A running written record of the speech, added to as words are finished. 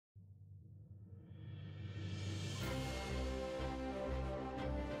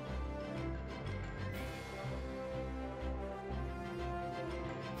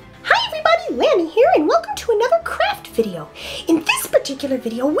Lammy here, and welcome to another craft video. In this particular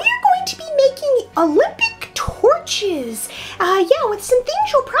video, we are going to be making Olympic torches. With some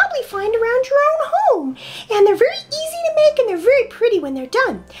things you'll probably find around your own home. And they're very easy to make, and they're very pretty when they're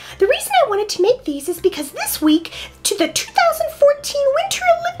done. The reason I wanted to make these is because this week, the 2014 Winter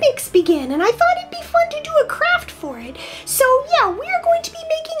Olympics begin, and I thought it'd be fun to do a craft for it. So yeah, we are going to be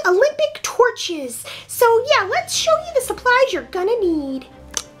making Olympic torches. So yeah, let's show you the supplies you're gonna need.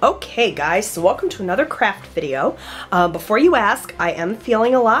 Okay guys, so welcome to another craft video. Before you ask, I am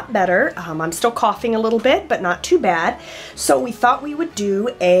feeling a lot better. I'm still coughing a little bit, but not too bad. So we thought we would do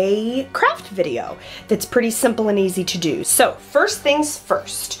a craft video that's pretty simple and easy to do. So first things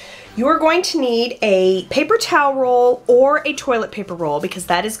first, you are going to need a paper towel roll or a toilet paper roll because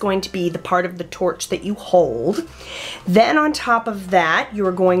that is going to be the part of the torch that you hold. Then on top of that, you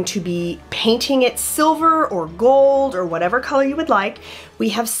are going to be painting it silver or gold or whatever color you would like. We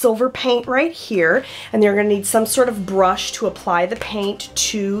have silver paint right here, and you're going to need some sort of brush to apply the paint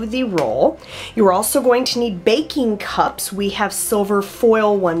to the roll. You're also going to need baking cups. We have silver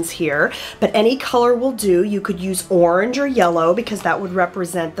foil ones here, but any color will do. You could use orange or yellow because that would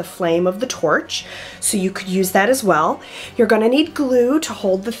represent the flame of the torch, so you could use that as well. You're going to need glue to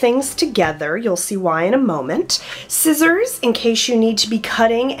hold the things together. You'll see why in a moment. Scissors in case you need to be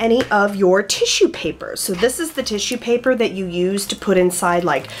cutting any of your tissue paper. So this is the tissue paper that you use to put inside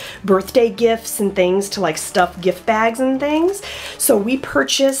like birthday gifts and things, to like stuff gift bags and things. So we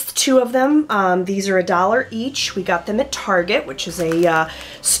purchased 2 of them. These are $1 each. We got them at Target, which is a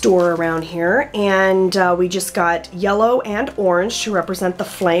store around here, and we just got yellow and orange to represent the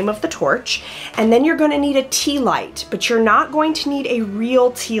flame of the torch. And then you're going to need a tea light, but you're not going to need a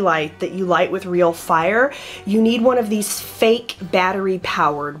real tea light that you light with real fire. You need one of these fake battery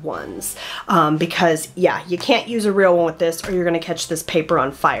powered ones because yeah, you can't use a real one with this or you're going to catch this paper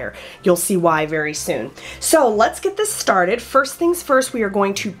on fire. You'll see why very soon. So let's get this started. First things first, we are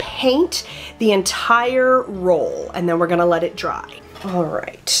going to paint the entire roll and then we're going to let it dry. All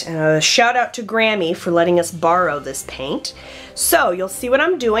right, shout out to Grammy for letting us borrow this paint. So you'll see what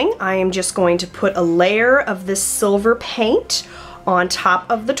I'm doing. I am just going to put a layer of this silver paint on top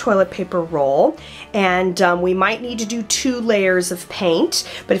of the toilet paper roll, and we might need to do 2 layers of paint,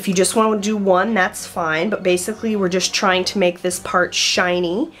 but if you just want to do 1, that's fine. But basically we're just trying to make this part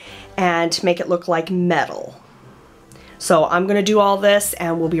shiny and to make it look like metal. So I'm gonna do all this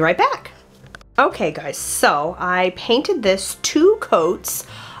and we'll be right back. Okay guys, so I painted this 2 coats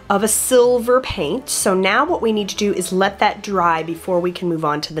of a silver paint. So now what we need to do is let that dry before we can move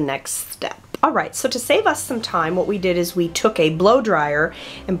on to the next step. Alright, so to save us some time, what we did is we took a blow dryer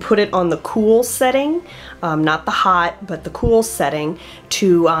and put it on the cool setting, not the hot, but the cool setting,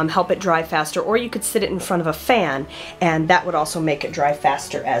 to help it dry faster, or you could sit it in front of a fan and that would also make it dry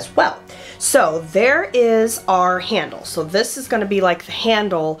faster as well. So there is our handle. So this is going to be like the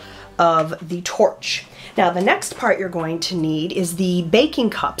handle of the torch. Now the next part you're going to need is the baking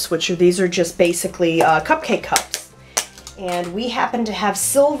cups, these are just basically cupcake cups. And we happen to have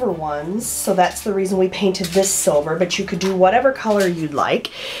silver ones, so that's the reason we painted this silver, but you could do whatever color you'd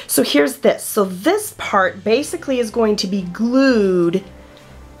like. So here's this. So this part basically is going to be glued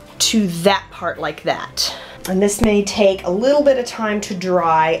to that part like that. And this may take a little bit of time to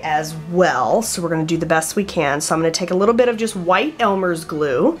dry as well, so we're going to do the best we can. So I'm going to take a little bit of just white Elmer's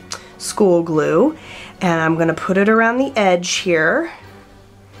glue, school glue, and I'm going to put it around the edge here.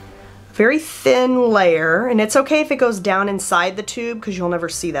 Very thin layer, and it's okay if it goes down inside the tube because you'll never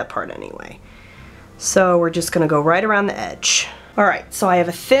see that part anyway. So we're just going to go right around the edge. Alright, so I have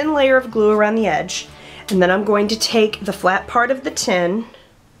a thin layer of glue around the edge, and then I'm going to take the flat part of the tin,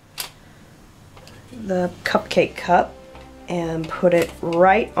 the cupcake cup, and put it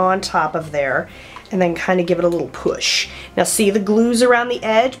right on top of there, and then kind of give it a little push. Now see, the glue's around the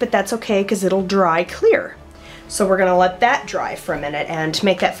edge, but that's okay because it'll dry clear. So we're going to let that dry for a minute, and to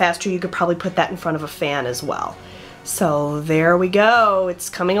make that faster you could probably put that in front of a fan as well. So there we go, it's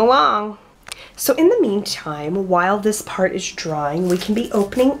coming along. So in the meantime, while this part is drying, we can be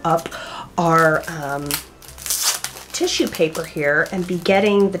opening up our tissue paper here and be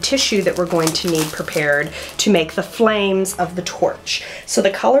getting the tissue that we're going to need prepared to make the flames of the torch. So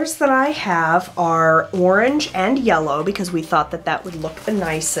the colors that I have are orange and yellow because we thought that that would look the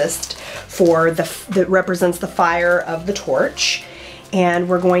nicest for that represents the fire of the torch. And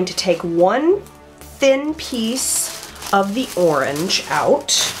we're going to take 1 thin piece of the orange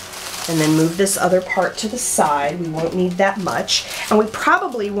out and then move this other part to the side. We won't need that much, and we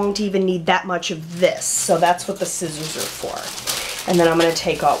probably won't even need that much of this, so that's what the scissors are for. And then I'm going to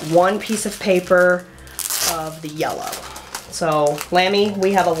take out 1 piece of paper of the yellow. So, Lammy,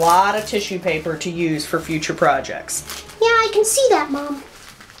 we have a lot of tissue paper to use for future projects. Yeah, I can see that, Mom.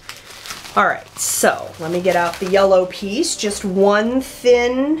 All right, so let me get out the yellow piece. Just one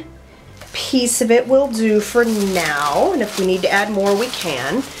thin piece of it will do for now, and if we need to add more, we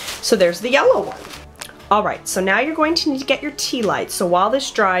can. So there's the yellow one. All right, so now you're going to need to get your tea light. So while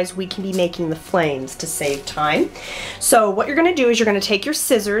this dries, we can be making the flames to save time. So what you're gonna do is you're gonna take your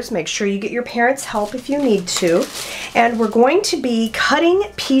scissors, make sure you get your parents' help if you need to, and we're going to be cutting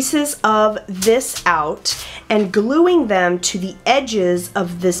pieces of this out and gluing them to the edges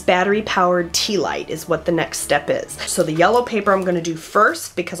of this battery-powered tea light is what the next step is. So the yellow paper I'm gonna do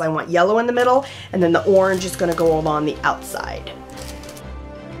first because I want yellow in the middle, and then the orange is gonna go along the outside.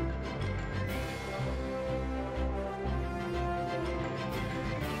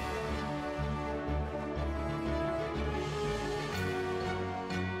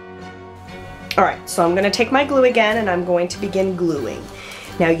 Alright, so I'm going to take my glue again and I'm going to begin gluing.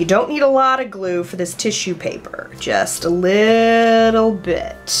 Now you don't need a lot of glue for this tissue paper, just a little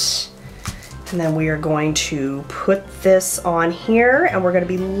bit. And then we are going to put this on here and we're going to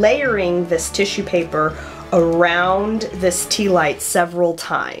be layering this tissue paper around this tea light several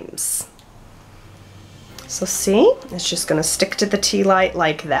times. So see, it's just going to stick to the tea light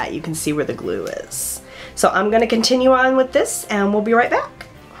like that. You can see where the glue is. So I'm going to continue on with this and we'll be right back.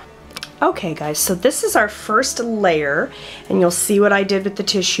 Okay guys, so this is our first layer, and you'll see what I did with the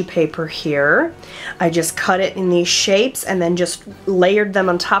tissue paper here. I just cut it in these shapes and then just layered them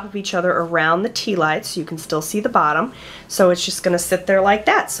on top of each other around the tea light so you can still see the bottom. So it's just gonna sit there like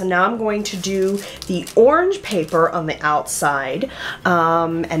that. So now I'm going to do the orange paper on the outside,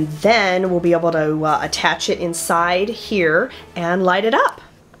 and then we'll be able to attach it inside here and light it up.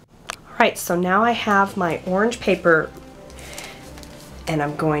 All right, so now I have my orange paper, and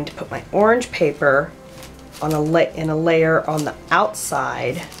I'm going to put my orange paper on in a layer on the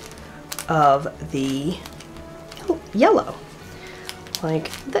outside of the yellow, like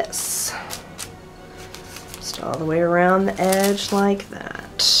this. Just all the way around the edge like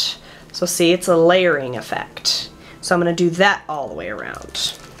that. So see, it's a layering effect. So I'm going to do that all the way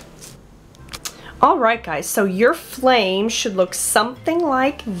around. Alright guys, so your flame should look something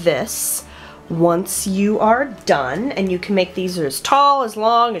like this once you are done, and you can make these as tall, as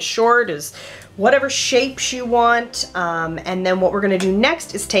long, as short, as whatever shapes you want. And then what we're going to do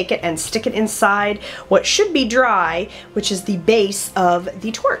next is take it and stick it inside what should be dry, which is the base of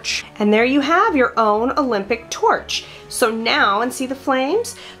the torch. And there you have your own Olympic torch. So now, and see the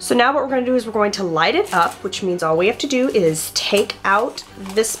flames? So now what we're going to do is we're going to light it up, which means all we have to do is take out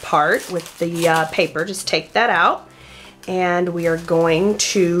this part with the paper. Just take that out. And we are going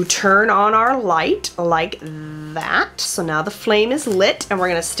to turn on our light like that. So now the flame is lit, and we're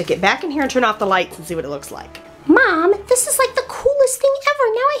going to stick it back in here and turn off the lights and see what it looks like. Mom, this is like the coolest thing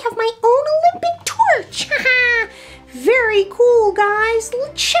ever. Now I have my own Olympic torch. Very cool, guys.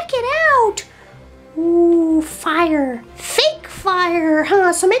 Check it out. Ooh, fire. Fake fire,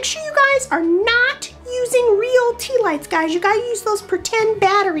 huh? So make sure you guys are not using real tea lights, guys. You gotta use those pretend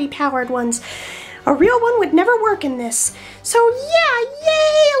battery-powered ones. A real one would never work in this. So yeah,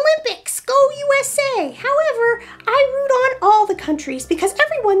 yay Olympics, go USA. However, I root on all the countries because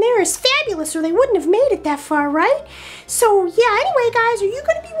everyone there is fabulous or they wouldn't have made it that far, right? So yeah, anyway guys, are you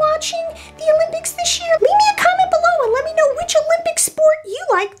going to be watching the Olympics this year? Leave me a comment below and let me know which Olympic sport you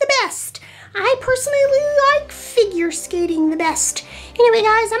like the best. I personally like figure skating the best. Anyway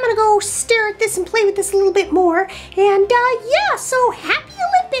guys, I'm gonna go stare at this and play with this a little bit more. And yeah, so happy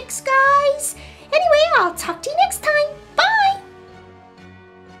Olympics guys. Anyway, I'll talk to you next time.